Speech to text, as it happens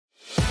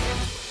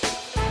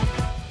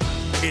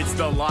It's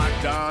the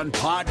Locked On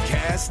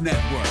Podcast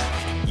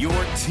Network, your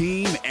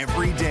team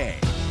every day.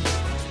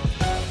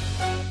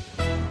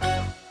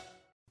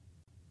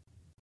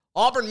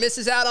 Auburn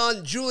misses out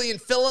on Julian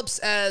Phillips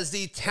as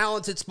the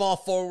talented small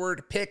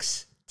forward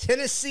picks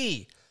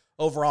Tennessee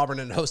over Auburn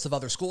and a host of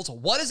other schools.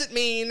 What does it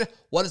mean?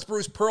 What does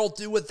Bruce Pearl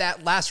do with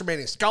that last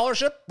remaining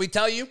scholarship? We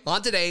tell you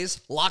on today's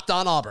Locked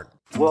On Auburn.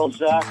 Well,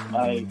 Zach,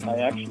 I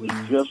actually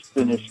just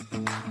finished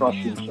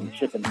crushing some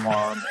chicken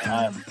farm.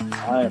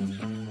 I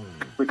am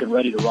freaking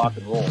ready to rock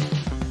and roll.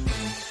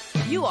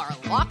 You are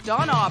Locked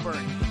On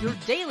Auburn, your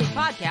daily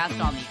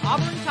podcast on the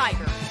Auburn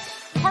Tigers.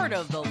 Part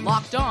of the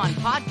Locked On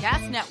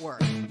Podcast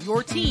Network,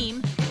 your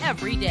team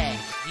every day.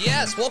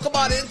 Yes, welcome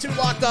on into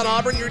Locked On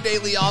Auburn, your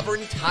daily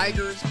Auburn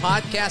Tigers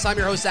podcast. I'm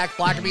your host, Zach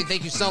Blackerby.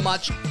 Thank you so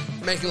much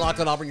for making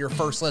Locked On Auburn your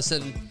first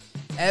listen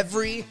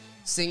every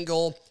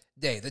single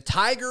day. The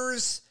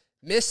Tigers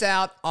miss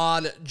out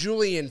on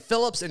Julian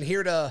Phillips, and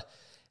here to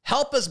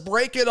help us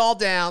break it all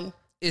down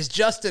is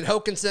Justin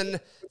Hokanson,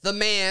 the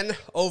man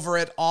over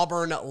at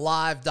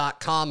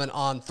auburnlive.com and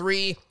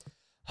On3.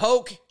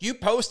 Hoke, you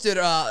posted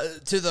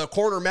to the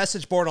corner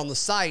message board on the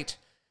site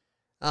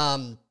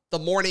the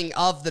morning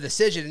of the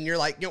decision, and you're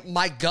like,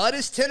 my gut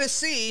is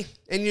Tennessee,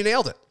 and you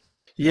nailed it.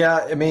 Yeah,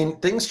 I mean,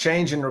 things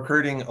change in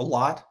recruiting a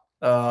lot,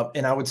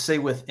 and I would say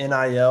with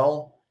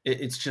NIL,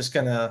 it's just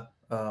going to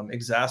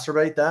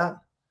exacerbate that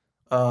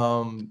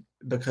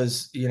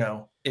because,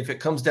 if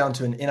it comes down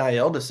to an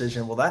NIL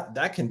decision, well,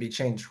 that can be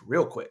changed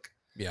real quick.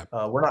 Yeah,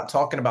 we're not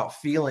talking about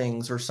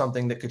feelings or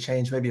something that could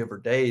change maybe over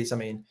days. I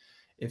mean,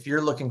 if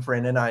you're looking for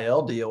an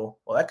NIL deal,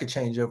 well, that could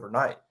change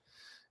overnight.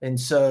 And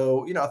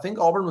so, I think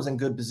Auburn was in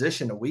good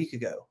position a week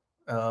ago.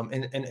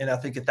 And I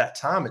think at that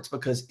time, it's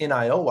because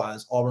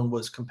NIL-wise, Auburn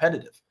was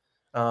competitive.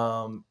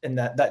 And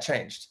that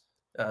changed.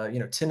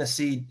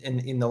 Tennessee,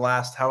 in the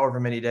last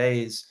however many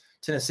days,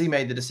 Tennessee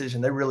made the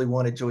decision. They really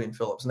wanted Julian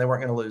Phillips, and they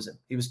weren't going to lose him.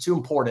 He was too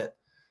important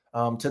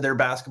to their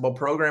basketball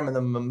program and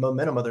the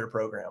momentum of their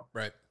program.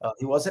 Right.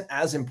 He wasn't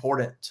as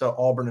important to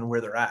Auburn and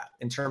where they're at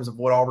in terms of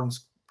what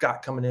Auburn's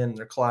got coming in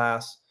their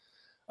class.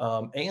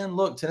 And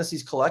look,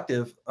 Tennessee's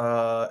collective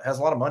has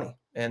a lot of money,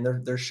 and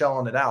they're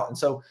shelling it out. And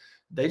so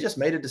they just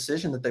made a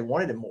decision that they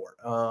wanted it more.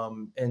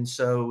 And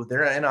so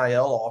their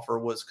NIL offer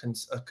was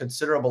a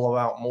considerable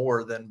amount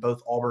more than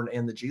both Auburn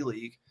and the G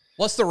League.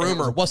 What's the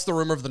rumor? What's the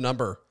rumor of the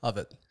number of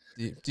it?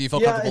 Do you feel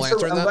comfortable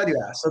answering that? I'm glad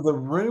you asked. So the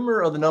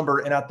rumor of the number,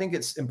 and I think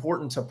it's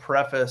important to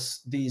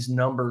preface these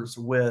numbers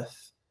with,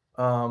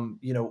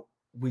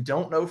 we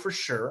don't know for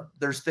sure.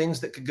 There's things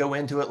that could go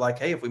into it, like,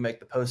 hey, if we make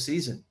the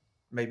postseason,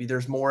 maybe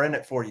there's more in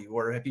it for you.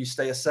 Or if you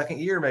stay a second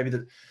year, maybe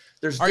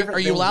there's. Are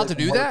you allowed to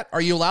do that?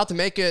 Are you allowed to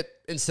make it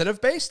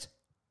incentive based?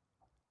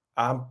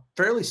 I'm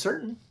fairly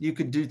certain you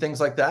could do things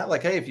like that.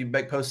 Like, hey, if you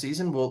make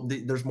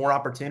postseason, there's more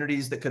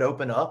opportunities that could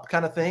open up,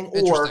 kind of thing.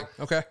 Or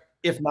okay,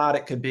 if not,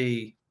 it could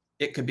be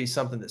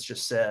something that's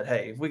just said,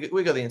 hey, if we go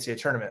to the NCAA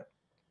tournament,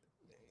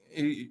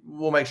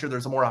 we'll make sure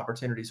there's more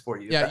opportunities for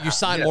you. Yeah,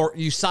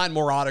 you sign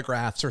more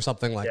autographs or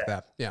something like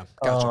that. Yeah,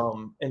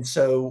 gotcha. And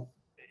so,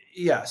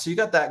 so you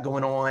got that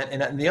going on.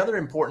 And the other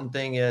important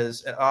thing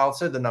is, I'll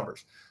say the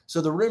numbers.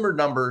 So the rumored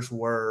numbers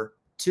were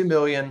 $2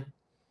 million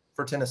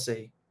for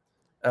Tennessee,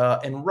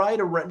 and right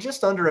around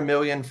just under $1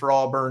 million for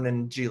Auburn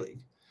and G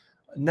League.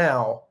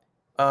 Now,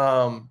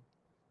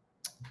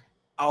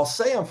 I'll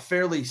say I'm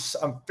fairly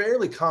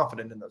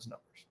confident in those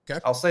numbers. Okay.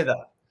 I'll say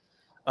that.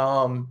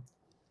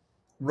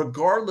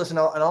 Regardless, and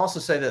I'll also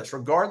say this,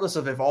 regardless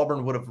of if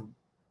Auburn would have,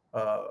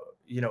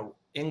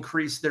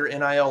 increased their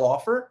NIL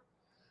offer,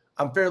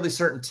 I'm fairly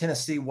certain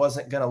Tennessee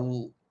wasn't going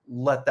to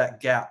let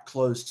that gap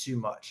close too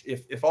much.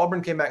 If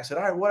Auburn came back and said,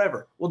 all right,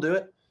 whatever, we'll do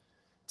it,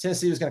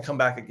 Tennessee was going to come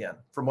back again,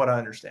 from what I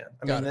understand.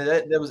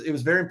 It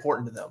was very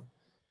important to them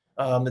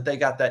that they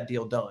got that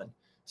deal done.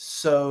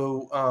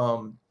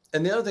 So,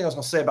 and the other thing I was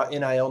going to say about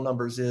NIL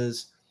numbers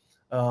is,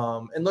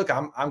 and look,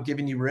 I'm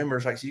giving you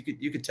rumors, like, so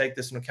you could take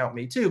this into account,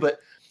 me too, but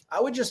I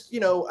would just,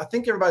 I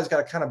think everybody's got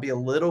to kind of be a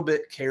little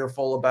bit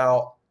careful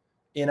about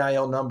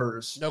NIL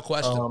numbers. No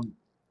question.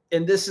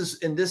 And this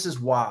is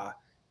why.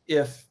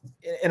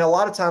 And a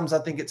lot of times I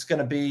think it's going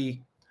to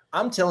be,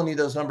 I'm telling you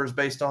those numbers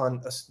based on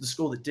the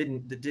school that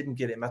didn't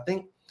get him. I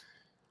think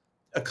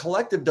a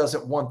collective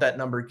doesn't want that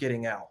number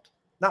getting out.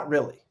 Not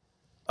really.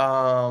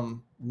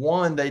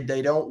 One,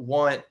 they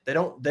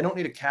don't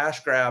need a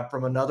cash grab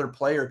from another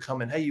player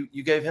coming, hey,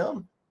 you gave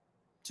him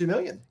 $2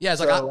 million. Yeah,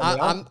 it's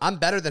like I'm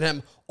better than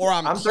him, or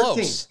I'm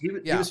close.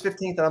 13th. He was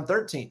 15th and I'm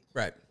 13th.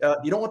 Right.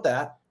 You don't want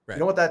that. Right. You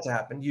don't want that to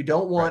happen. You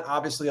don't want,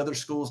 obviously, other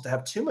schools to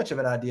have too much of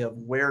an idea of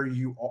where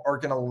you are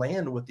going to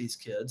land with these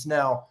kids.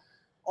 Now,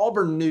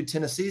 Auburn knew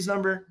Tennessee's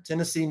number.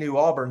 Tennessee knew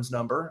Auburn's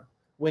number.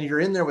 When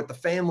you're in there with the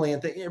family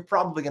and you're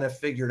probably going to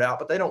figure it out,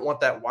 but they don't want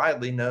that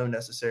widely known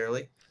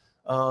necessarily.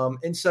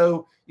 And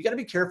so you got to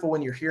be careful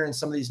when you're hearing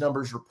some of these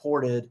numbers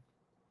reported,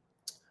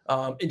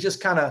 and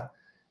just kind of,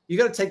 you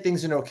got to take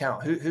things into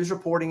account. Who's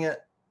reporting it?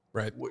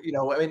 Right.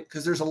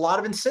 Because there's a lot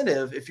of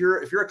incentive. If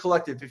you're a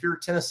collective, if you're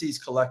Tennessee's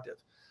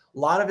collective,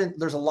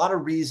 there's a lot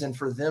of reason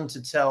for them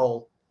to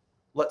tell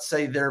let's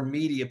say their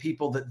media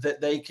people that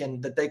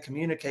they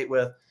communicate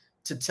with,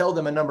 to tell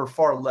them a number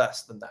far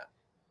less than that.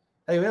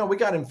 Hey, we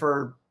got him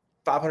for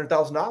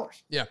 $500,000.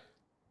 Yeah.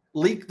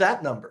 Leak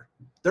that number.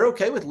 They're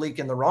okay with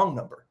leaking the wrong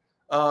number.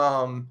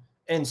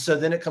 And so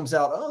then it comes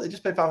out, they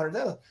just paid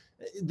 $500,000.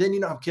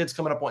 Then have kids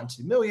coming up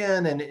wanting $2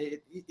 million, and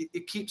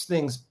it keeps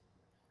things,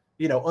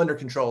 under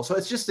control. So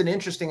it's just an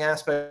interesting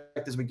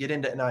aspect as we get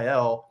into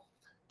NIL.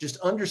 Just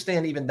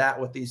understand even that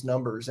with these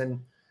numbers. And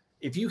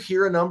if you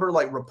hear a number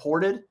like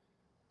reported,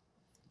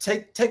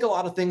 take a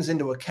lot of things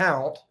into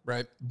account.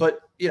 Right. But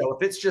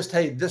if it's just,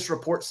 hey, this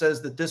report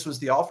says that this was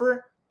the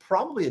offer,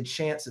 probably a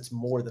chance it's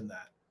more than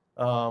that.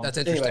 That's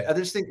interesting. Anyway, I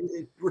just think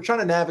we're trying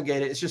to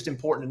navigate it. It's just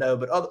important to know.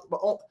 But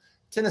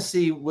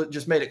Tennessee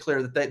just made it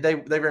clear that they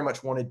very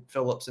much wanted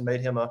Phillips and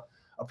made him a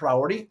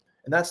priority.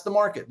 And that's the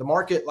market. The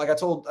market, like I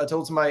told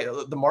somebody,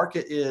 the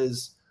market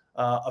is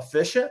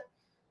efficient.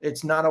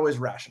 It's not always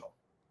rational.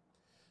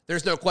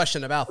 There's no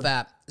question about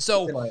that.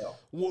 So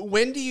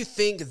when do you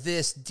think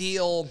this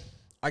deal,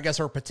 I guess,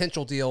 or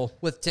potential deal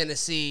with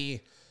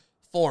Tennessee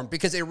formed?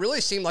 Because it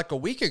really seemed like a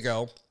week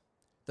ago,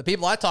 the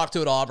people I talked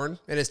to at Auburn,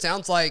 and it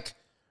sounds like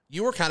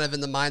you were kind of in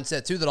the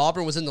mindset too, that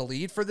Auburn was in the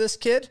lead for this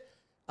kid.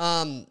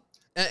 Am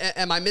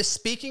I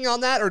misspeaking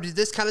on that, or did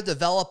this kind of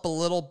develop a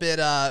little bit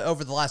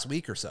over the last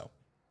week or so?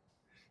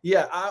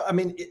 Yeah,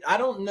 I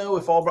don't know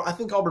if Auburn. I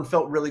think Auburn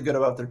felt really good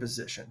about their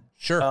position.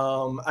 Sure.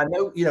 I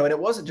know, and it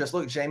wasn't just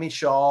Jamie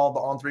Shaw, the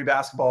On3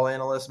 basketball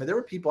analyst. I mean, there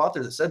were people out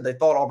there that said they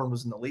thought Auburn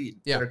was in the lead.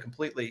 Yeah. That are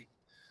completely,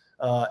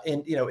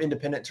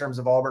 independent in terms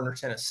of Auburn or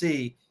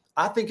Tennessee.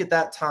 I think at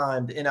that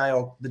time the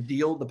NIL,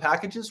 the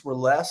packages were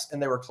less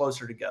and they were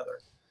closer together.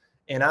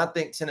 And I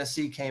think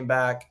Tennessee came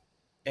back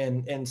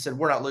and said,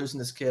 we're not losing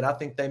this kid. I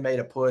think they made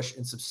a push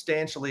and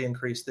substantially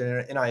increased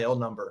their NIL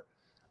number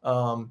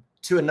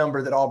to a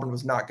number that Auburn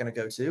was not going to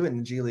go to and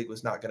the G League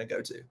was not going to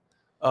go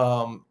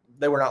to.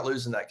 They were not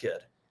losing that kid.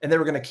 And they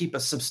were going to keep a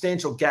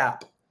substantial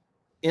gap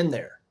in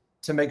there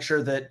to make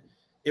sure that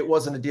it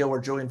wasn't a deal where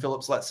Julian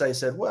Phillips, let's say,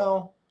 said,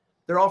 well,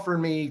 they're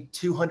offering me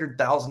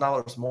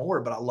 $200,000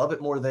 more, but I love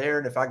it more there.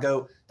 And if I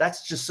go,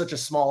 that's just such a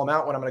small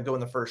amount when I'm going to go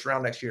in the first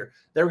round next year.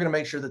 They were going to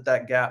make sure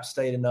that gap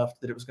stayed enough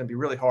that it was going to be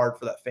really hard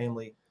for that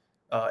family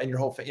and your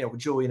whole, with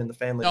Julian and the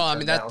family. No, I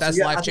mean, that's life-changing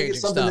stuff. I think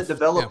it's something that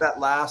developed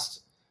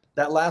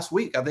that last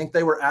week. I think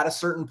they were at a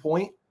certain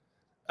point,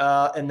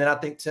 and then I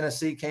think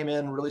Tennessee came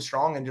in really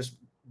strong and just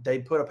they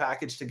put a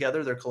package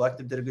together. Their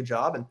collective did a good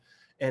job,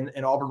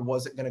 and Auburn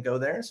wasn't going to go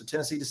there. So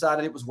Tennessee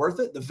decided it was worth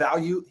it. The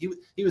value,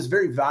 he was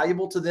very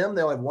valuable to them.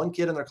 They only have one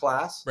kid in their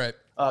class, right?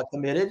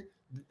 Committed.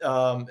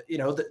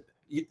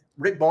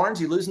 Rick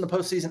Barnes, you lose in the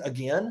postseason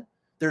again.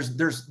 There's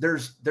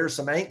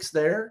some angst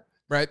there,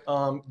 right?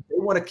 They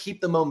want to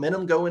keep the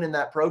momentum going in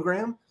that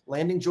program.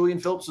 Landing Julian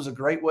Phillips was a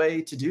great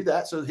way to do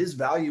that. So his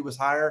value was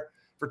higher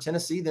for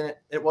Tennessee than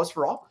it was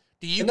for Auburn.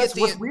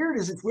 What's weird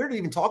is it's weird to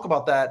even talk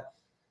about that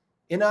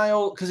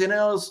NIL, because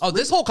NIL's. Oh,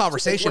 this whole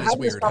conversation is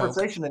weird. This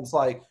conversation, and it's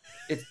like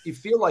you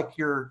feel like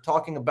you're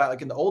talking about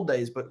like in the old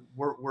days, but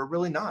we're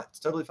really not. It's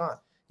totally fine.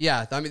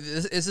 Yeah, I mean,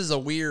 this is a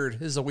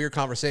weird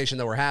conversation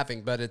that we're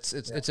having, but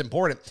it's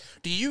important.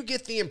 Do you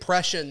get the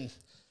impression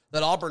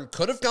that Auburn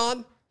could have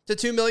gone to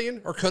 $2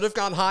 million or could have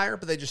gone higher,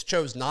 but they just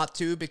chose not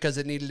to because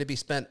it needed to be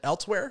spent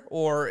elsewhere?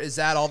 Or is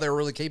that all they're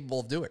really capable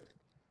of doing?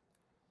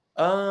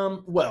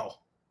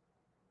 Well,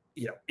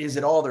 is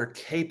it all they're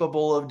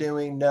capable of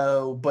doing?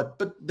 No, but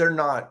they're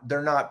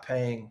not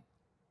paying,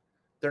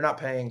 if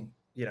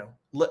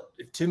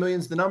 $2 million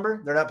is the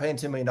number, they're not paying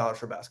 $2 million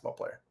for a basketball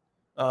player.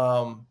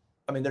 I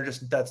mean,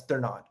 they're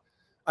not.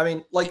 I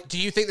mean, like, do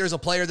you think there's a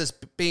player that's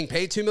being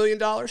paid $2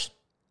 million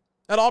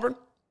at Auburn?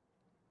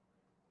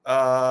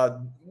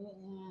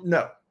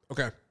 No.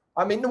 Okay.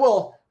 I mean,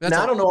 well, I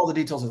don't know all the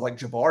details of like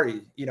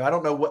Jabari. I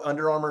don't know what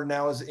Under Armour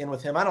now is in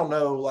with him. I don't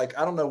know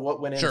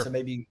what went into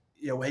maybe,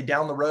 hey,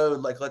 down the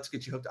road, like, let's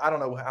get you hooked. I don't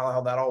know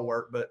how that all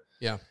worked, but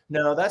yeah,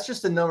 no, that's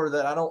just a number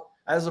that I don't,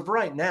 as of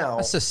right now.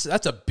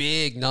 That's a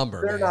big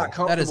number. They're not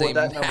comfortable with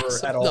that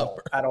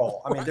number at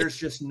all. I mean, there's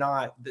just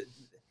not.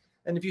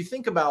 And if you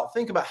think about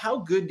how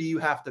good do you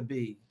have to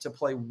be to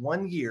play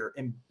 1 year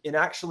and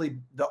actually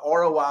the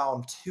ROI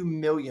on $2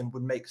 million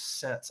would make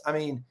sense. I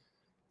mean,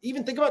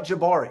 even think about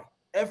Jabari,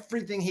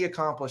 everything he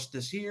accomplished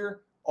this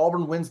year.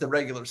 Auburn wins the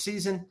regular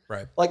season.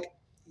 Right. Like,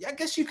 I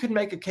guess you could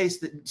make a case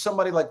that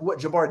somebody like what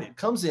Jabari did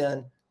comes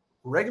in,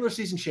 regular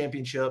season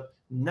championship,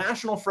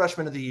 national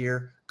freshman of the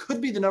year,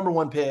 could be the number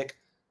one pick.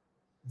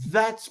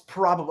 That's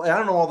probably, I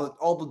don't know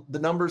all the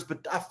numbers,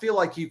 but I feel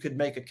like you could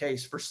make a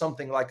case for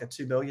something like a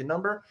 $2 million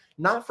number,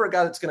 not for a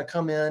guy that's going to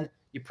come in.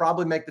 You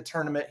probably make the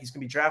tournament. He's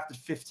going to be drafted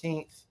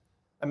 15th.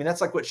 I mean,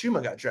 that's like what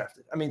Shuma got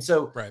drafted. I mean,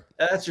 so right.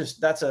 That's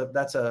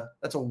a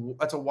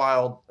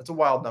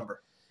wild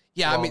number.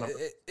 Yeah. I mean,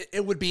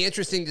 it would be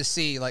interesting to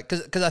see, like,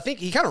 cause I think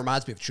he kind of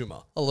reminds me of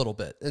Shuma a little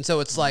bit. And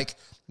so it's like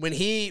when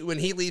he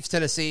leaves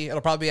Tennessee,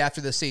 it'll probably be after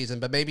this season,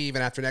 but maybe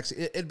even after next,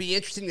 it'd be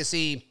interesting to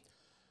see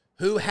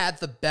who had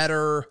the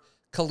better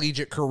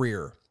collegiate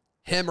career,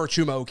 him or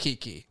Chuma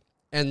Okeke.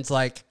 And it's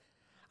like,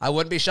 I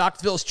wouldn't be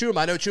shocked if it was Chuma.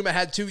 I know Chuma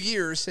had 2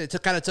 years. It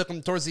took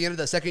him towards the end of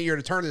the second year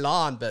to turn it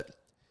on, but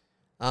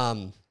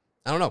I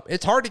don't know.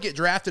 It's hard to get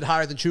drafted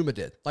higher than Chuma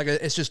did. Like,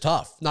 it's just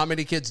tough. Not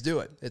many kids do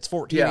it. It's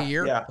 14 a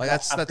year. Yeah. Like,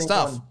 that's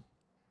tough.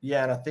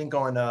 And I think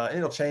and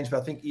it'll change,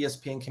 but I think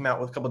ESPN came out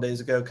with a couple of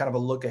days ago, kind of a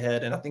look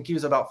ahead, and I think he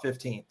was about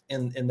 15th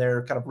in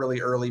their kind of really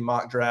early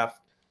mock draft.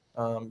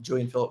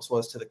 Julian Phillips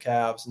was to the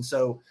Cavs. And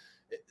so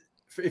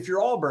if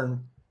you're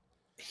Auburn,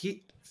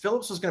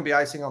 Phillips was going to be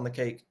icing on the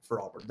cake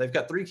for Auburn. They've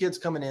got 3 kids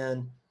coming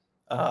in.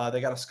 They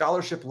got a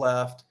scholarship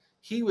left.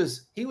 He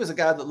was a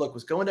guy that,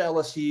 was going to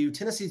LSU.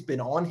 Tennessee's been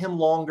on him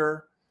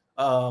longer.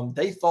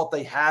 They thought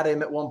they had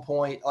him at one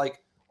point.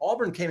 Like,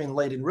 Auburn came in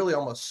late and really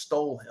almost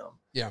stole him.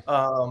 Yeah.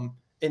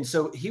 And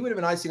so he would have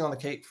been icing on the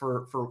cake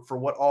for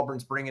what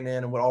Auburn's bringing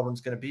in and what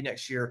Auburn's going to be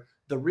next year.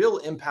 The real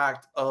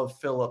impact of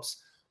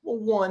Phillips, well,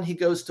 one, he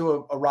goes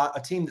to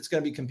a team that's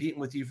going to be competing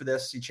with you for the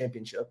SEC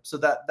championship. So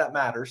that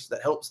matters.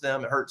 That helps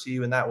them. It hurts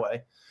you in that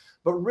way.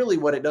 But really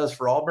what it does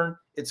for Auburn,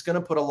 it's going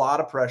to put a lot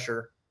of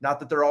pressure. Not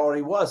that there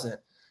already wasn't,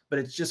 but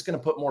it's just going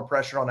to put more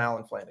pressure on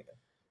Allen Flanigan.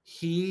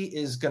 He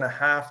is going to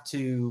have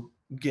to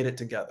get it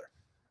together.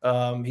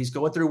 He's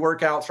going through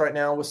workouts right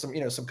now with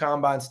some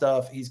combine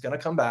stuff. He's going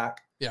to come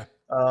back. Yeah.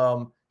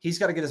 He's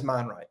got to get his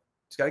mind right.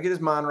 He's got to get his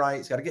mind right.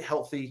 He's got to get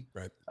healthy.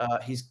 Right.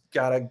 He's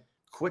got to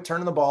quit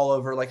turning the ball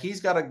over. Like, he's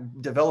got to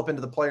develop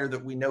into the player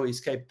that we know he's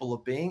capable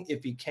of being.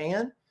 If he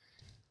can,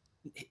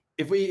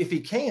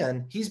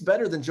 he's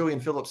better than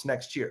Julian Phillips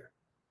next year.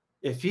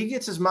 If he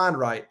gets his mind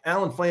right,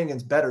 Allen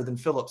Flanigan's better than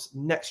Phillips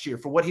next year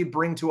for what he'd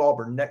bring to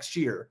Auburn next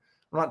year.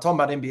 I'm not talking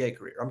about NBA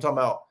career. I'm talking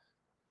about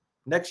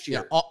next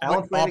year. Yeah,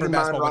 Allen Flanigan,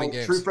 mind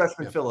right, true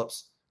freshman yeah.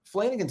 Phillips.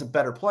 Flanigan's a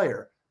better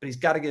player, but he's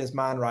got to get his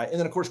mind right. And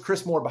then, of course,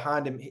 Chris Moore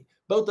behind him.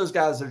 Both those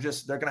guys they're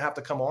going to have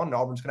to come on, and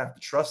Auburn's going to have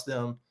to trust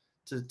them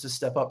to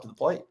step up to the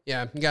plate.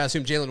 Yeah, you got to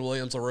assume Jalen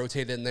Williams will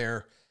rotate in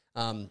there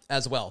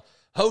as well.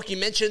 Hoke, you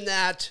mentioned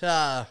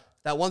that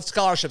one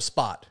scholarship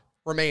spot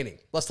remaining.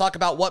 Let's talk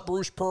about what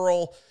Bruce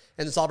Pearl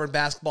and this Auburn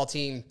basketball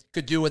team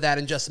could do with that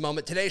in just a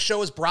moment. Today's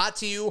show is brought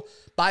to you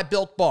by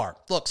Built Bar.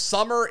 Look,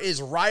 summer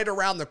is right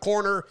around the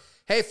corner.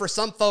 Hey, for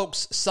some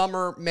folks,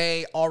 summer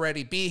may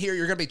already be here.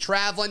 You're going to be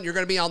traveling. You're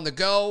going to be on the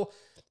go.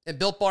 And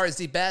Built Bar is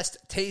the best,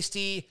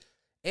 tasty,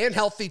 and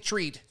healthy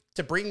treat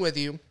to bring with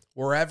you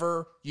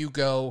wherever you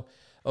go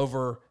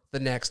over the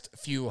next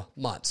few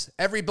months.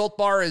 Every Built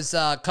Bar is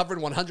covered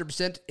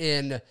 100%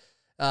 in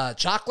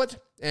chocolate,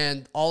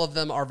 and all of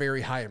them are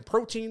very high in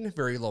protein,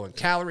 very low in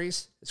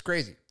calories. It's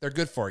crazy. They're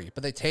good for you,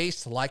 but they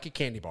taste like a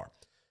candy bar.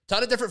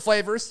 Ton of different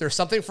flavors. There's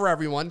something for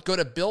everyone. Go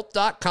to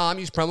Built.com.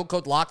 Use promo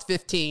code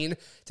LOCKED15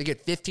 to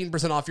get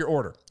 15% off your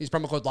order. Use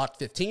promo code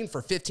LOCKED15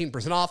 for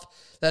 15% off.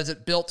 That is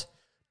at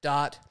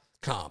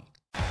Built.com.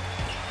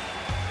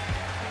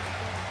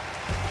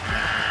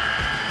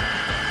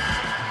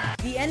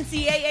 The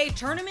NCAA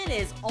tournament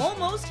is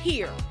almost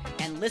here,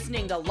 and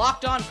listening to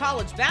Locked On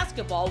College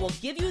Basketball will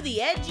give you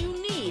the edge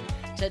you need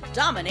to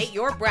dominate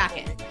your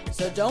bracket.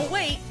 So don't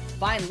wait.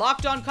 Find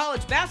Locked On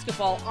College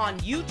Basketball on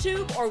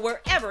YouTube or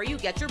wherever you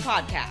get your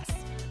podcasts.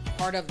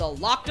 Part of the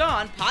Locked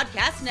On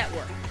Podcast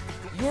Network.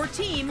 Your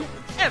team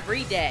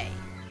every day.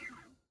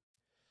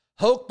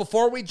 Hoke,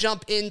 before we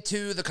jump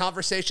into the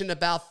conversation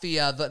about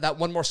that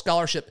one more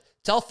scholarship,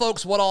 tell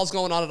folks what all is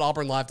going on at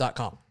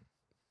auburnlive.com.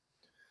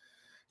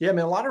 Yeah,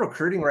 man, a lot of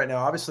recruiting right now.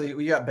 Obviously,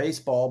 we got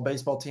baseball.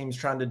 Baseball teams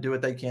trying to do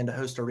what they can to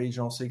host a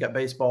regional. So you got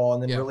baseball,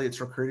 and then really it's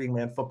recruiting,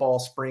 man. Football,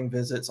 spring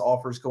visits,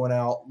 offers going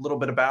out. A little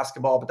bit of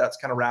basketball, but that's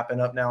kind of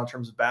wrapping up now in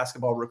terms of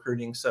basketball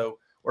recruiting. So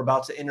we're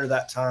about to enter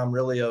that time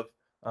really of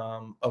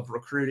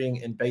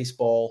recruiting and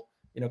baseball,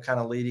 kind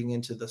of leading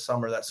into the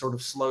summer, that sort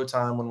of slow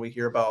time when we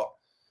hear about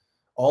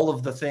all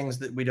of the things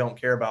that we don't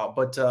care about.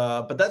 But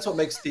that's what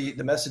makes the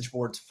message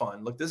boards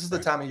fun. Look, this is the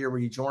time of year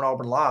where you join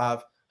Auburn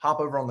Live, hop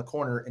over on the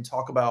corner and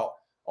talk about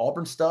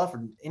Auburn stuff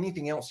or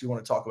anything else you want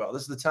to talk about.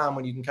 This is the time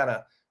when you can kind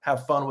of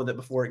have fun with it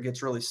before it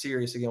gets really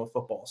serious again with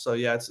football. So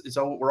yeah,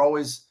 we're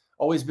always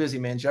busy,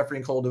 man. Jeffrey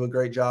and Cole do a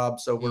great job.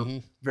 So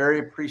we're very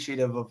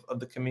appreciative of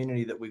the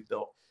community that we've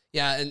built.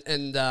 Yeah.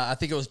 And I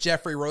think it was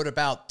Jeffrey wrote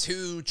about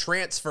 2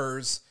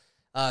 transfers,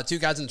 2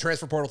 guys in the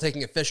transfer portal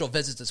taking official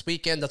visits this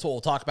weekend. That's what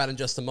we'll talk about in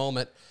just a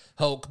moment,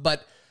 Hoke.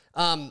 But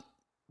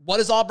what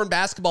does Auburn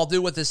basketball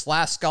do with this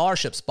last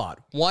scholarship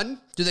spot?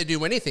 1, do they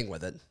do anything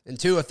with it? And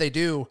 2, if they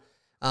do,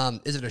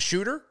 is it a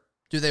shooter?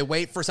 Do they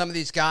wait for some of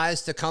these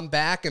guys to come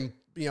back and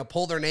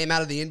pull their name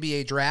out of the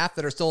NBA draft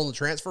that are still in the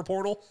transfer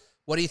portal?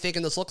 What are you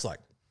thinking this looks like?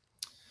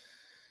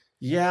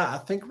 Yeah, I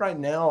think right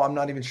now I'm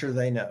not even sure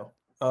they know.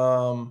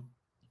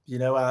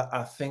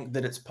 I think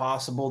that it's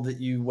possible that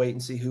you wait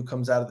and see who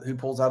pulls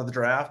out of the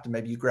draft, and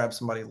maybe you grab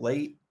somebody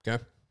late.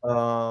 Okay.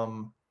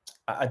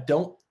 I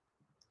don't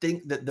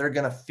think that they're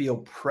going to feel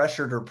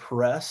pressured or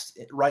pressed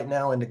right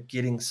now into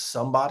getting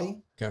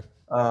somebody. Okay.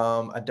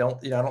 I don't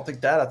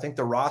think that. I think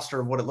the roster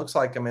of what it looks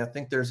like, I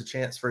think there's a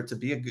chance for it to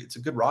be it's a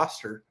good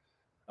roster.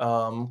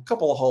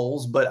 Couple of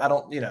holes, but I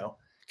don't,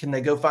 can they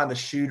go find a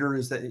shooter?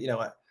 Is that,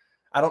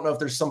 I don't know if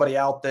there's somebody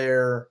out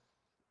there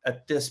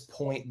at this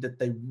point that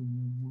they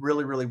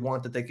really, really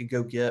want that they could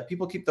go get.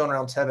 People keep throwing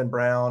around Tevin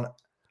Brown.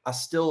 I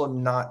still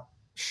am not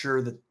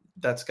sure that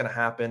that's going to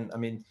happen. I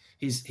mean,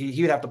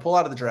 he would have to pull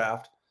out of the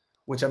draft,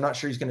 which I'm not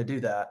sure he's going to do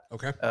that.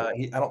 Okay.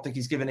 I don't think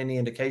he's given any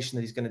indication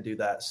that he's going to do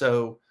that.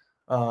 So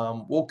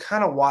we'll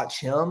kind of watch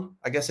him.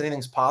 I guess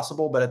anything's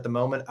possible, but at the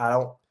moment,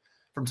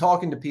 from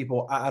talking to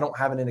people, I don't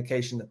have an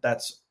indication that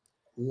that's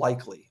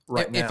likely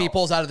right now. If he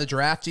pulls out of the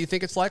draft, do you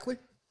think it's likely?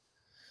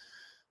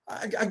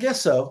 I guess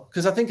so,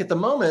 because I think at the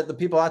moment the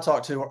people I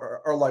talk to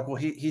are like, well,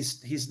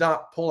 he's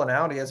not pulling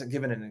out. He hasn't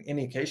given an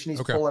indication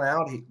he's pulling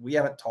out. We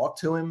haven't talked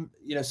to him,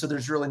 so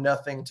there's really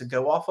nothing to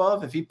go off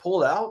of. If he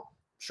pulled out,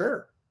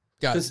 sure.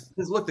 Because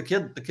look, the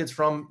kid's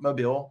from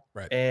Mobile,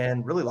 right,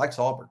 and really likes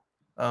Auburn.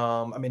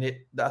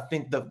 I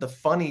think the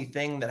funny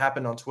thing that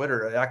happened on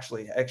Twitter, it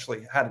actually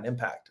had an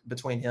impact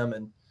between him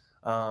and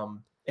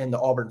the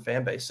Auburn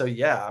fan base. So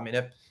yeah, I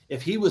mean,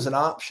 if he was an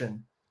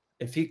option.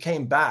 If he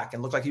came back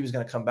and looked like he was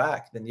going to come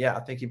back, then yeah, I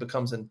think he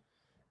becomes an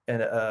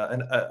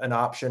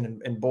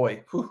option. And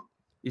boy,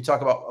 you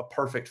talk about a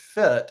perfect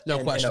fit. No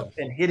question.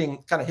 And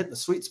hitting the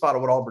sweet spot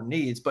of what Auburn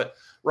needs. But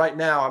right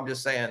now, I'm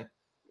just saying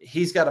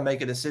he's got to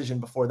make a decision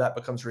before that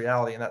becomes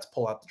reality, and that's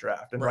pull out the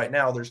draft. And right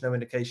now, there's no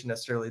indication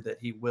necessarily that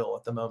he will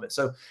at the moment.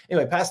 So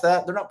anyway, past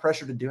that, they're not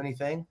pressured to do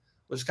anything.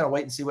 We'll just kind of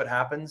wait and see what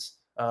happens.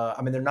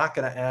 They're not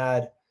going to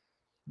add.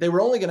 They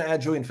were only going to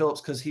add Julian Phillips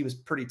because he was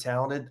pretty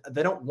talented.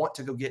 They don't want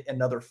to go get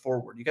another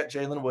forward. You got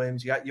Jalen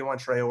Williams, you got Yohan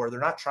Traore. They're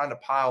not trying to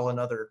pile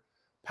another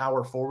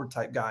power forward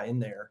type guy in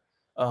there.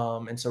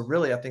 And so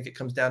really, I think it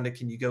comes down to,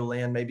 can you go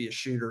land maybe a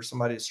shooter,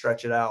 somebody to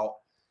stretch it out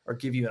or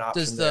give you an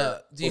option?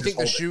 Do you think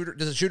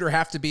does the shooter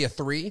have to be a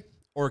 3,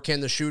 or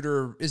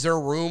is there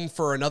room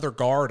for another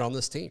guard on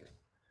this team?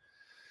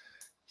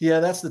 Yeah,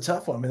 that's the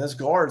tough one. I mean, those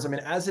guards,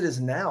 as it is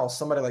now,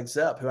 somebody like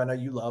Zepp, who I know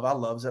you love, I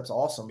love Zepp's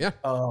awesome. Yeah.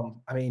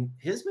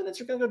 His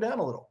minutes are going to go down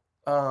a little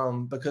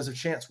because of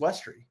Chance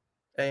Westry.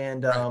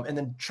 And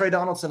then Trey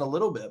Donaldson a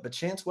little bit, but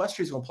Chance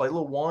Westry's going to play a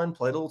little 1,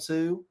 play a little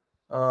 2.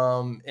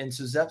 And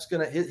so Zepp's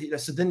going to hit.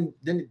 So then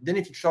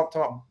if you talk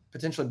about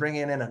potentially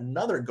bringing in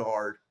another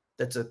guard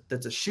that's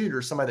a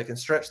shooter, somebody that can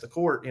stretch the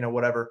court,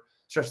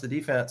 stretch the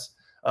defense.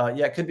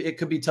 It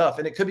could be tough,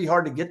 and it could be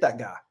hard to get that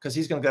guy because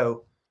he's going to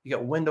go. You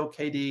got Wendell,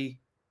 KD.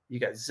 You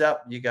got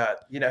Zepp, he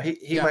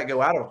might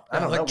go out of him. I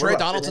don't know. Trey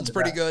Donaldson's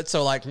pretty good.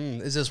 So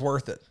is this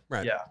worth it?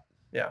 Right.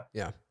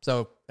 Yeah.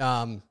 So be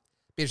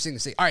interesting to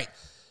see. All right.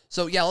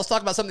 So let's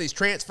talk about some of these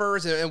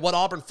transfers and what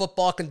Auburn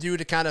football can do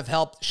to kind of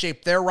help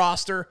shape their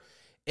roster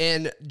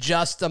in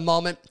just a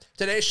moment.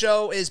 Today's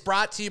show is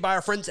brought to you by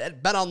our friends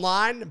at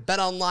BetOnline.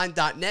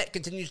 BetOnline.net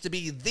continues to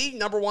be the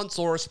number one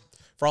source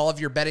for all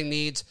of your betting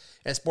needs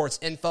and sports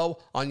info.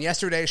 On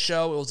yesterday's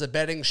show, it was a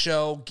betting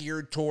show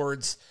geared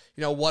towards,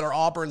 what are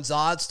Auburn's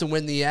odds to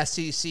win the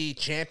SEC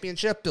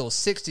championship? It was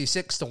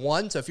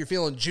 66-1. So if you're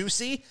feeling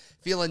juicy,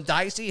 feeling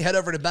dicey, head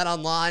over to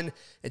BetOnline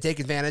and take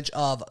advantage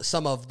of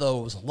some of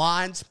those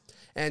lines.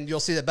 And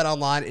you'll see that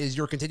BetOnline is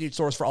your continued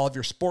source for all of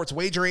your sports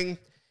wagering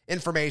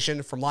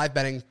information, from live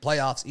betting,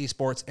 playoffs,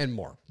 esports, and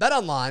more.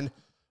 BetOnline,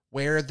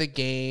 where the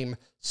game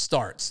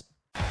starts.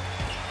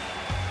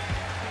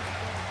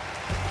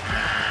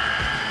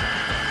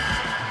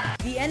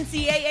 The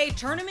NCAA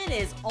tournament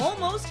is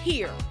almost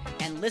here,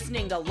 and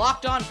listening to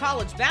Locked On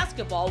College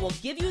Basketball will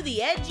give you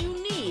the edge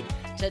you need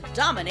to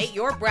dominate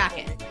your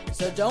bracket.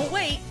 So don't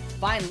wait.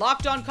 Find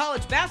Locked On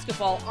College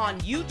Basketball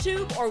on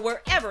YouTube or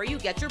wherever you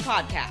get your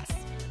podcasts.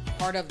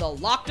 Part of the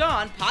Locked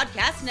On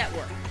Podcast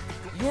Network.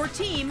 Your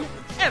team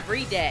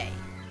every day.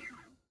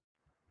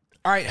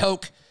 All right,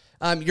 Hoke.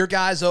 Your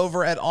guys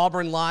over at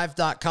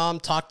auburnlive.com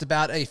talked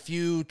about a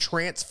few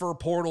transfer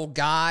portal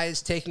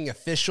guys taking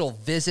official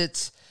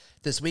visits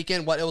this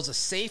weekend. It was a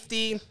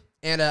safety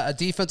and a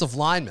defensive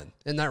lineman.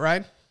 Isn't that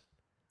right?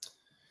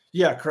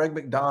 Yeah, Craig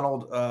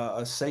McDonald,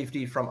 a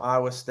safety from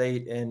Iowa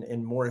State,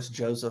 and Morris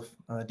Joseph,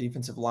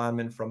 defensive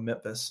lineman from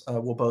Memphis,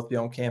 will both be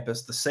on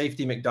campus. The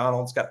safety,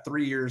 McDonald's got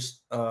 3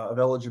 years of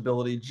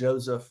eligibility.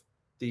 Joseph,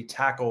 the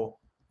tackle,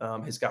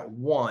 has got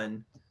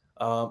 1.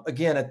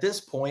 Again, at this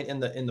point in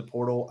the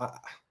portal,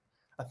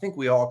 I think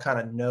we all kind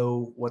of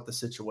know what the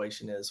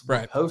situation is.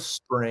 Right. Post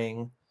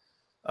spring,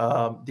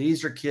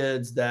 these are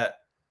kids that,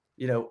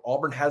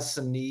 Auburn has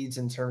some needs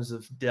in terms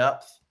of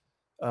depth.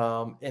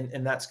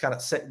 And that's kind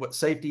of what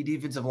safety,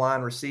 defensive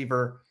line,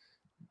 receiver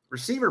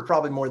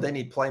probably more. They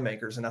need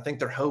playmakers. And I think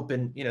they're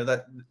hoping,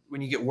 that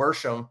when you get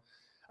Worsham,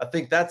 I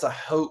think that's a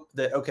hope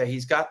that, okay,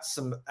 he's got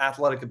some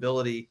athletic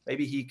ability.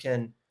 Maybe he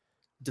can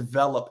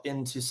develop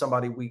into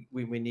somebody we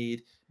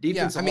need.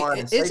 Defensive line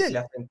and safety,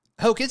 I think.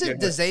 Hoke,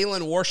 isn't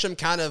Dzalen Worsham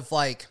kind of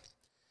like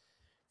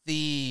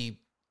the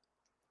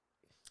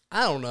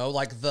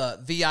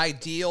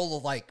ideal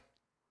of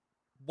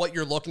what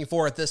you're looking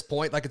for at this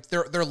point? Like,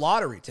 they're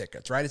lottery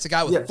tickets, right? It's a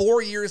guy with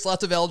 4 years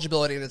left of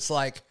eligibility, and it's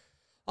like,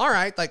 all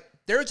right,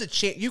 there's a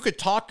chance you could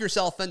talk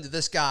yourself into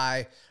this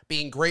guy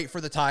being great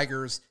for the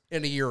Tigers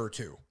in a year or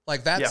two.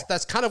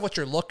 That's kind of what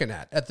you're looking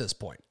at this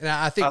point. And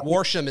I think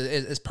Worsham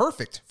is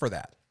perfect for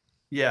that.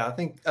 Yeah, I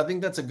think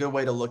that's a good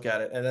way to look at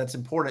it. And that's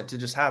important to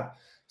just have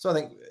So I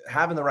think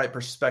having the right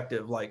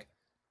perspective, like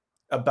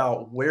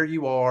about where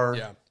you are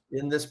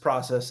in this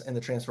process and the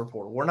transfer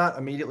portal. We're not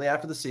immediately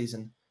after the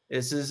season.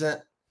 This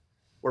isn't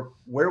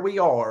where we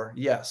are.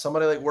 Yeah,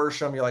 somebody like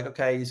Worsham, you're like,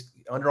 okay, he's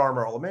Under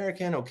Armour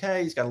All-American.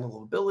 Okay, he's got a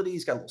little ability.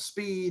 He's got a little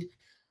speed.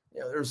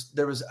 You know,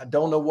 there was I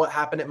don't know what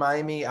happened at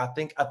Miami. I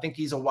think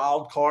he's a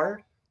wild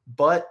card,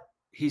 but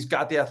he's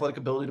got the athletic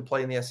ability to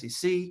play in the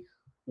SEC.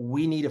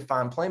 We need to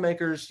find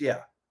playmakers.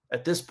 Yeah,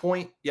 at this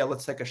point, yeah,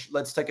 let's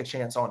take a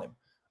chance on him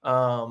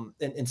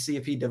and see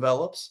if he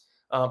develops.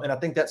 And I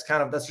think that's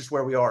just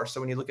where we are. So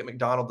when you look at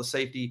McDonald, the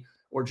safety,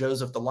 or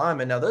Joseph, the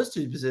lineman, now those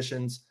two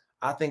positions,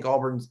 I think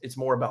Auburn's, it's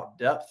more about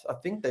depth. I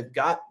think they've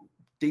got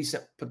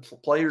decent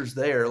players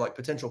there, like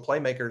potential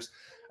playmakers.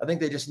 I think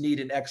they just need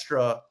an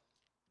extra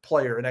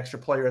player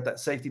at that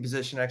safety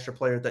position, an extra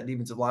player at that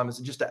defensive lineman,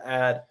 just to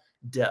add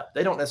depth.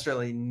 They don't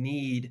necessarily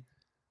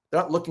they're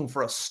not looking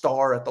for a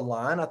star at the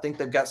line. I think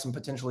they've got some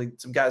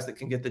guys that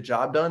can get the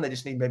job done. They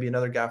just need maybe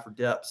another guy for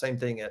depth. Same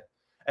thing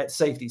at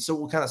safety. So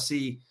we'll kind of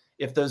see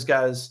if those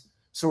guys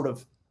sort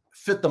of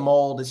fit the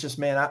mold. It's just,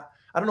 man,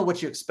 I don't know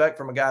what you expect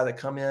from a guy that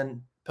come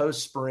in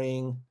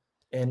post-spring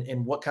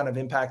and what kind of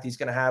impact he's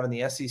going to have in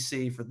the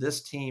SEC for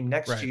this team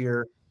next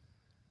year.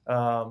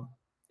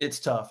 It's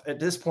tough. At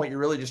this point, you're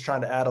really just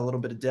trying to add a little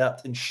bit of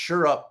depth and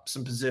shore up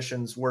some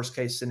positions, worst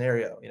case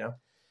scenario, you know?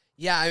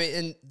 Yeah, I mean,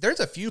 and there's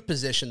a few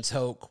positions,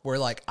 Hoke, where,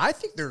 like, I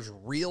think there's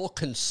real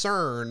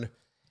concern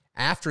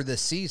after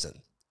this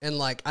season. And,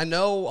 like, I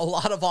know a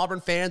lot of Auburn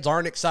fans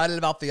aren't excited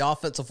about the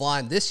offensive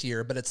line this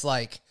year, but it's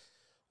like,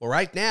 well,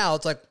 right now,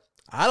 it's like,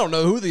 I don't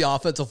know who the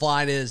offensive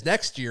line is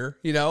next year,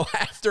 you know,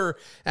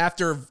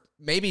 after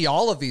maybe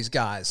all of these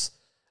guys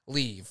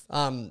leave.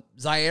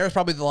 Zaire is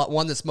probably the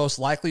one that's most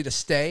likely to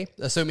stay,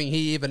 assuming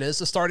he even is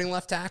the starting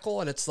left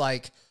tackle. And it's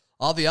like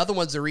all the other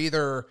ones are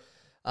either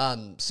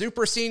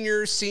super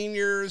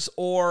seniors,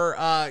 or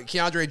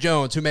Keandre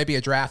Jones, who may be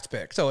a draft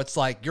pick. So it's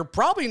like you're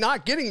probably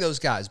not getting those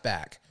guys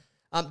back.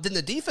 Then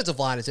the defensive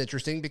line is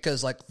interesting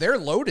because, like, they're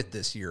loaded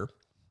this year,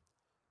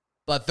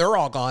 but they're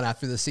all gone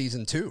after the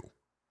season too.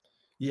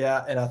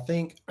 Yeah, and I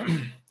think,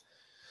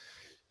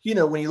 you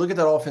know, when you look at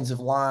that offensive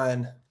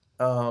line,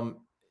 tough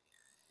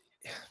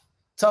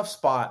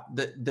spot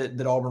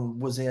that Auburn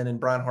was in, and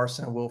Brian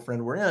Harsin and Will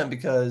Friend were in,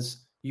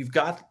 because you've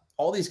got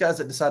all these guys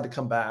that decide to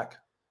come back.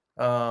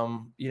 You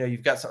know,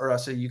 you've got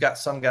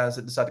some guys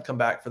that decide to come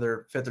back for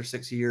their 5th or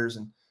 6th years,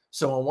 and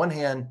so on one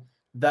hand,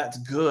 that's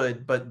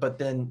good, but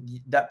then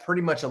that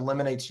pretty much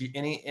eliminates you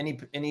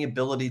any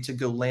ability to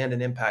go land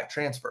an impact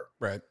transfer.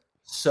 Right.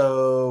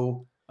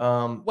 So,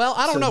 well,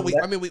 I don't know.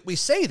 We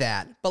say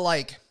that, but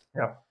like,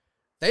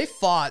 they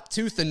fought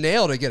tooth and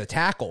nail to get a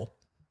tackle,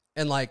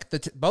 and like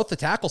both the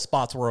tackle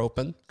spots were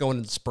open going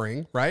into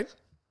spring, right?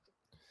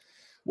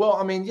 Well,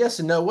 I mean, yes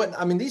and no.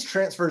 These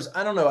transfers,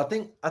 I don't know. I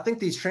think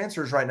these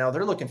transfers right now,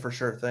 they're looking for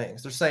sure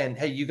things. They're saying,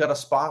 hey, you got a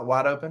spot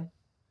wide open.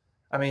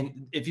 I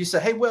mean, if you say,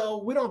 hey,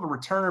 well, we don't have a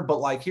returner, but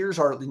like, here's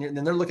our,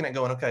 then they're looking at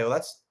going, okay, well,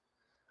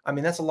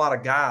 that's a lot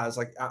of guys.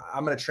 Like,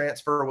 I'm going to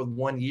transfer with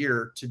 1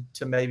 year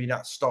to maybe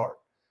not start.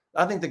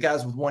 I think the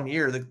guys with 1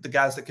 year, the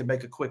guys that can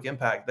make a quick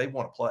impact, they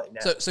want to play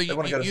now. So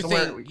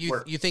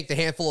you think the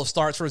handful of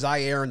starts for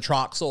Zaire and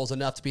Troxel is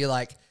enough to be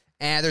like,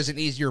 there's an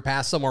easier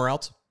pass somewhere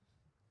else?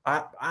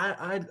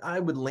 I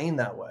would lean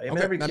that way.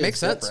 I mean, that makes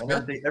sense.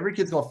 Yeah. Every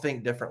kid's going to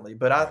think differently,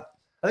 but I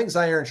think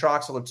Zaire and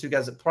Troxel are two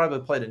guys that probably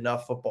played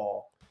enough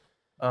football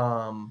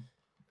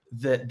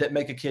that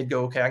make a kid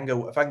go, okay,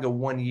 if I can go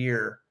 1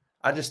 year.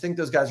 I just think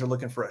those guys are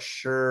looking for a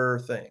sure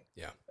thing.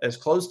 Yeah. As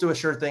close to a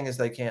sure thing as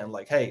they can.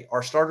 Like, hey,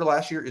 our starter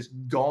last year is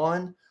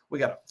gone. We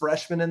got a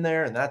freshman in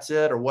there and that's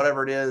it, or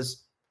whatever it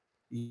is.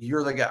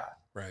 You're the guy.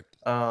 Right.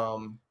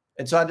 And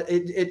so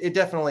it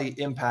definitely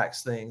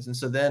impacts things. And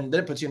so then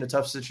it puts you in a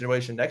tough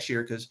situation next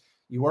year, because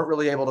you weren't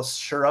really able to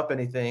shore up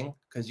anything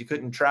because you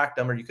couldn't track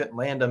them or you couldn't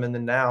land them. And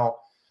then now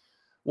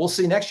we'll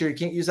see next year. You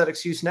can't use that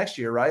excuse next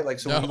year, right? Like,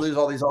 so when you lose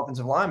all these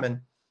offensive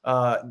linemen,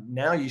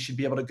 now you should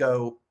be able to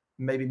go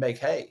maybe make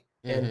hay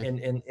in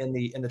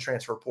the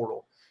transfer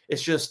portal.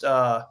 It's just,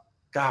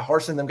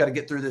 Harsin and them got to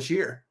get through this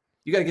year.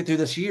 You got to get through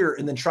this year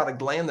and then try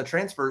to land the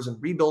transfers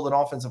and rebuild an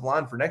offensive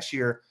line for next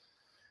year.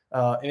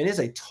 And it is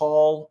a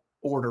tall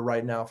order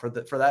right now for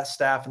that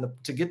staff and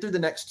to get through the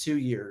next 2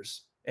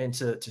 years and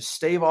to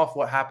stave off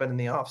what happened in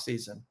the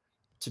offseason,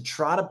 to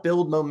try to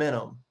build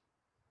momentum.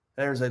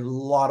 There's a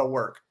lot of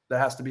work that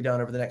has to be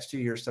done over the next 2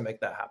 years to make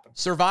that happen.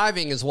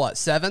 Surviving is what,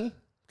 7?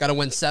 Got to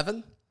win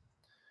 7?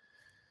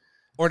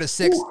 Or does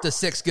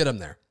 6 get them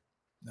there?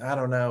 I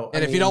don't know.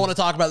 And if you don't want to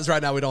talk about this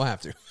right now, we don't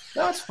have to.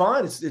 No, it's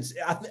fine.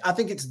 I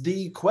think it's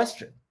the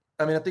question.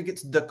 I mean, I think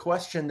it's the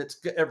question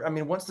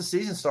once the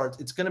season starts,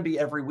 it's going to be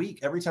every week.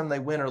 Every time they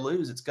win or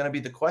lose, it's going to be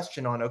the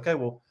question on, okay,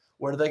 well,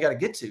 where do they got to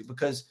get to?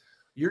 Because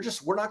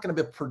we're not going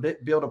to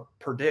be able to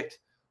predict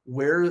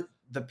where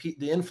the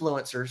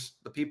influencers,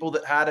 the people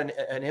that had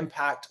an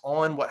impact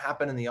on what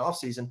happened in the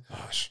offseason,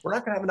 we're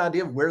not going to have an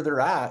idea of where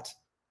they're at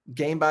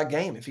game by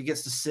game. If he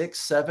gets to 6,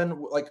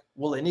 7, like,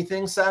 will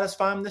anything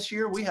satisfy him this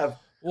year? We have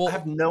Well, I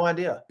have no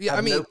idea. Yeah, I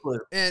have no clue.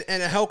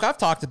 And Hoke, I've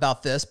talked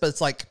about this, but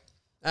it's like,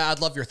 I'd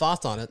love your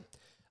thoughts on it.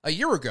 A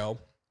year ago,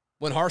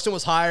 when Harsin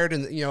was hired,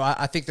 and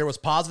I think there was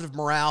positive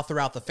morale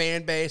throughout the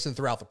fan base and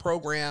throughout the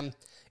program,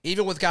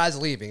 even with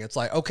guys leaving. It's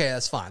like, okay,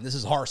 that's fine. This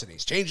is Harsin.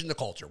 He's changing the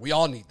culture. We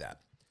all need that.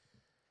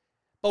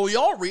 But we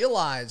all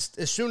realized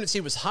as soon as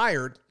he was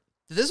hired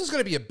that this was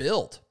going to be a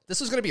build. This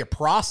was going to be a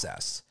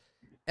process.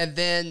 And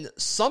then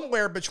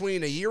somewhere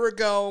between a year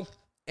ago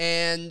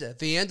and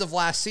the end of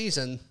last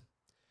season,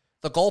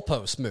 the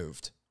goalpost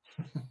moved.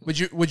 Would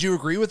you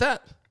agree with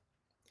that?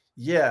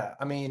 Yeah,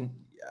 I mean,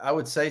 I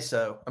would say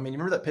so. I mean, you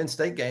remember that Penn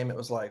State game? It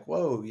was like,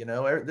 whoa,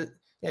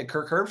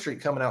 Kirk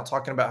Herbstreit coming out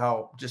talking about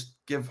how just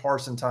give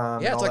Harsin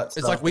time. Yeah, and all that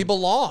stuff. It's like we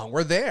belong.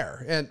 We're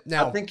there. And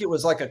now I think it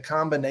was like a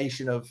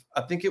combination of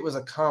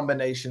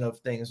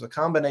things. A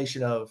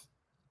combination of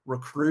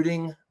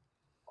recruiting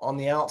on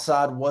the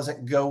outside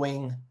wasn't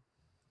going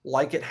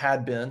like it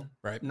had been,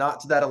 right? Not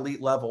to that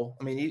elite level.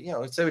 I mean,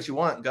 say what you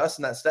want. Gus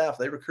and that staff,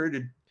 they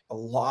recruited a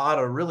lot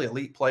of really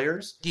elite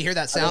players. Do you hear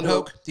that sound,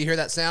 Hoke? Do you hear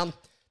that sound?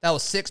 That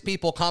was 6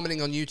 people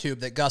commenting on YouTube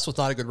that Gus was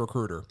not a good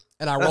recruiter.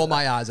 And I roll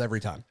my eyes every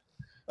time.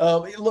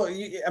 Look,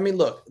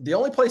 the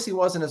only place he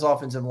wasn't his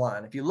offensive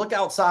line. If you look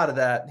outside of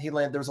that,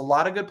 there was a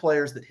lot of good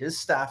players that his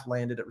staff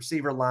landed at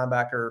receiver,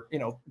 linebacker,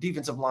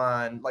 defensive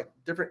line, like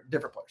different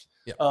players.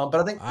 Yeah. But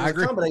I think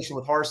there's a combination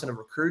with Harsin of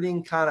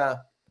recruiting kind of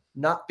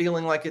not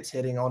feeling like it's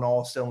hitting on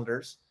all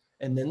cylinders.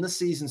 And then the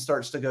season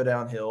starts to go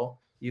downhill.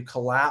 You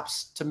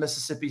collapse to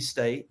Mississippi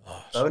State.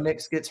 Bo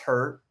Nix gets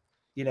hurt.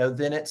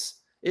 Then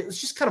it was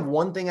just kind of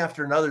one thing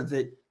after another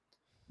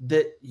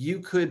that you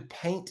could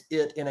paint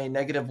it in a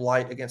negative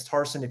light against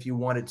Harsin if you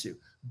wanted to.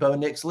 Bo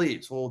Nix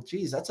leaves. Well,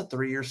 geez, that's a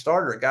 3-year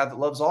starter, a guy that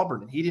loves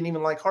Auburn, and he didn't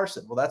even like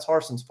Harsin. Well, that's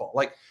Harsin's fault.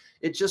 Like,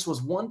 it just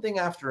was one thing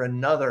after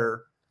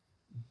another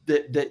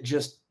that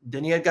just –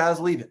 then you had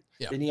guys leaving.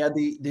 Yeah. Then you had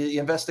the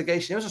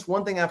investigation. It was just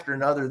one thing after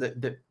another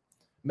that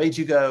made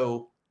you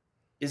go,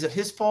 is it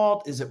his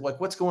fault? Is it like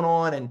what's going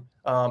on?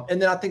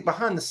 And then I think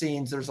behind the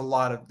scenes, there's a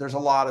lot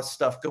of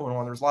stuff going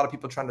on. There's a lot of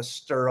people trying to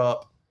stir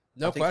up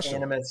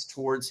animus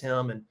towards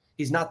him, and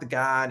he's not the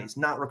guy, and he's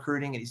not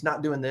recruiting, and he's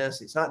not doing this,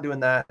 he's not doing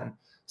that. And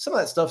some of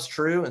that stuff's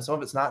true, and some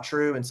of it's not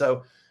true. And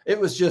so it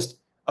was just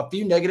a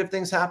few negative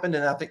things happened,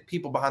 and I think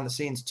people behind the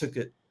scenes took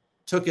it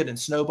and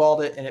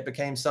snowballed it, and it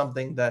became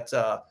something that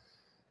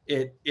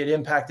it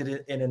impacted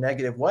it in a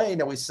negative way.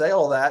 Now we say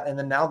all that, and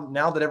then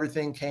now that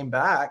everything came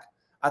back,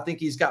 I think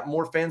he's got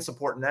more fan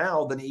support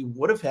now than he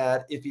would have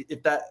had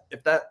if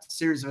that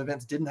series of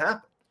events didn't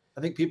happen.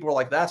 I think people were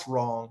like, that's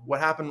wrong. What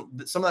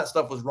happened? Some of that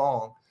stuff was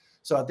wrong.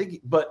 So I think,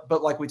 but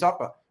like we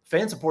talked about,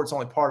 fan support's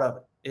only part of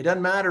it. It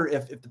doesn't matter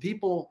if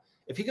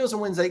he goes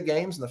and wins 8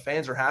 games and the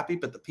fans are happy,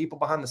 but the people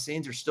behind the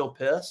scenes are still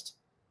pissed.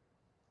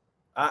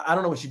 I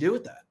don't know what you do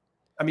with that.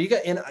 I mean,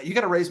 you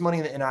got to raise money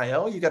in the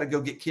NIL. You got to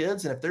go get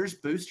kids. And if there's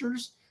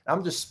boosters,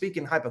 I'm just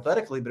speaking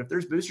hypothetically, but if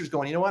there's boosters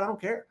going, you know what? I don't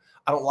care.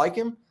 I don't like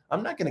him.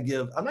 I'm not giving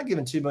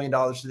 $2 million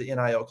to the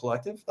NIL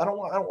collective. I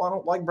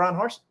don't like Brian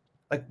Harsin.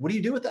 Like, what do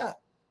you do with that?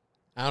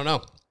 I don't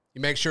know. You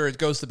make sure it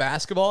goes to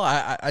basketball.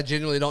 I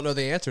genuinely don't know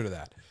the answer to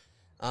that.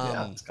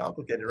 Yeah, it's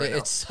complicated right now.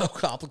 It's so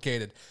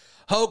complicated.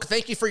 Hoke,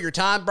 thank you for your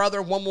time,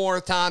 brother. One more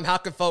time, how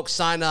can folks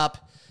sign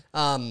up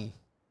at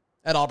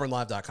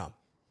auburnlive.com?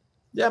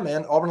 Yeah,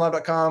 man,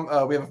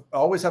 auburnlive.com. We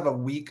always have a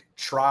week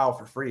trial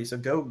for free. So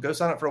go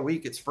sign up for a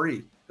week. It's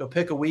free. Go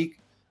pick a week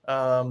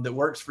that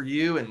works for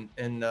you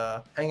and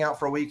hang out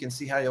for a week and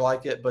see how you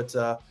like it. But,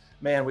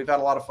 man, we've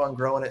had a lot of fun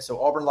growing it. So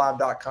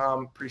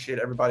auburnlive.com. Appreciate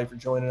everybody for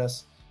joining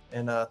us.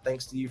 And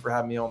thanks to you for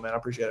having me on, man. I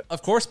appreciate it.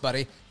 Of course,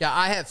 buddy. Yeah,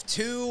 I have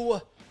 2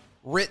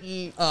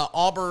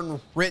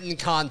 Auburn written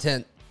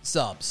content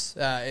subs.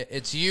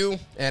 It's you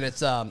and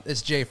it's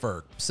Jay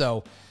Ferg.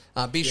 So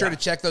be sure to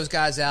check those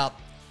guys out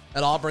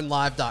at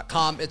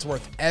auburnlive.com. It's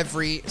worth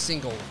every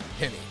single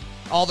penny.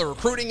 All the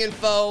recruiting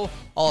info,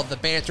 all of the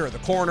banter at the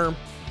corner,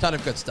 ton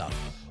of good stuff.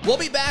 We'll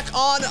be back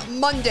on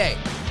Monday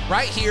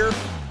right here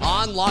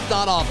on Locked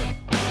On Auburn.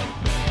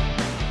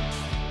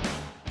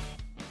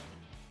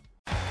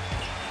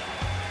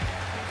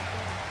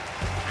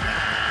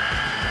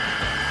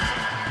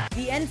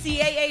 The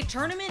NCAA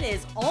tournament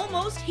is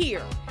almost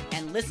here,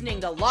 and listening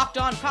to Locked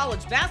On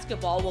College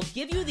Basketball will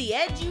give you the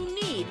edge you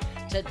need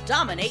to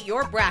dominate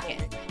your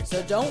bracket.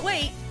 So don't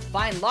wait.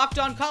 Find Locked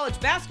On College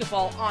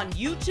Basketball on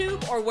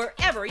YouTube or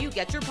wherever you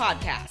get your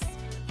podcasts.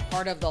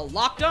 Part of the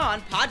Locked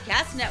On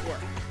Podcast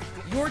Network.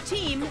 Your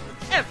team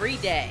every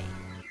day.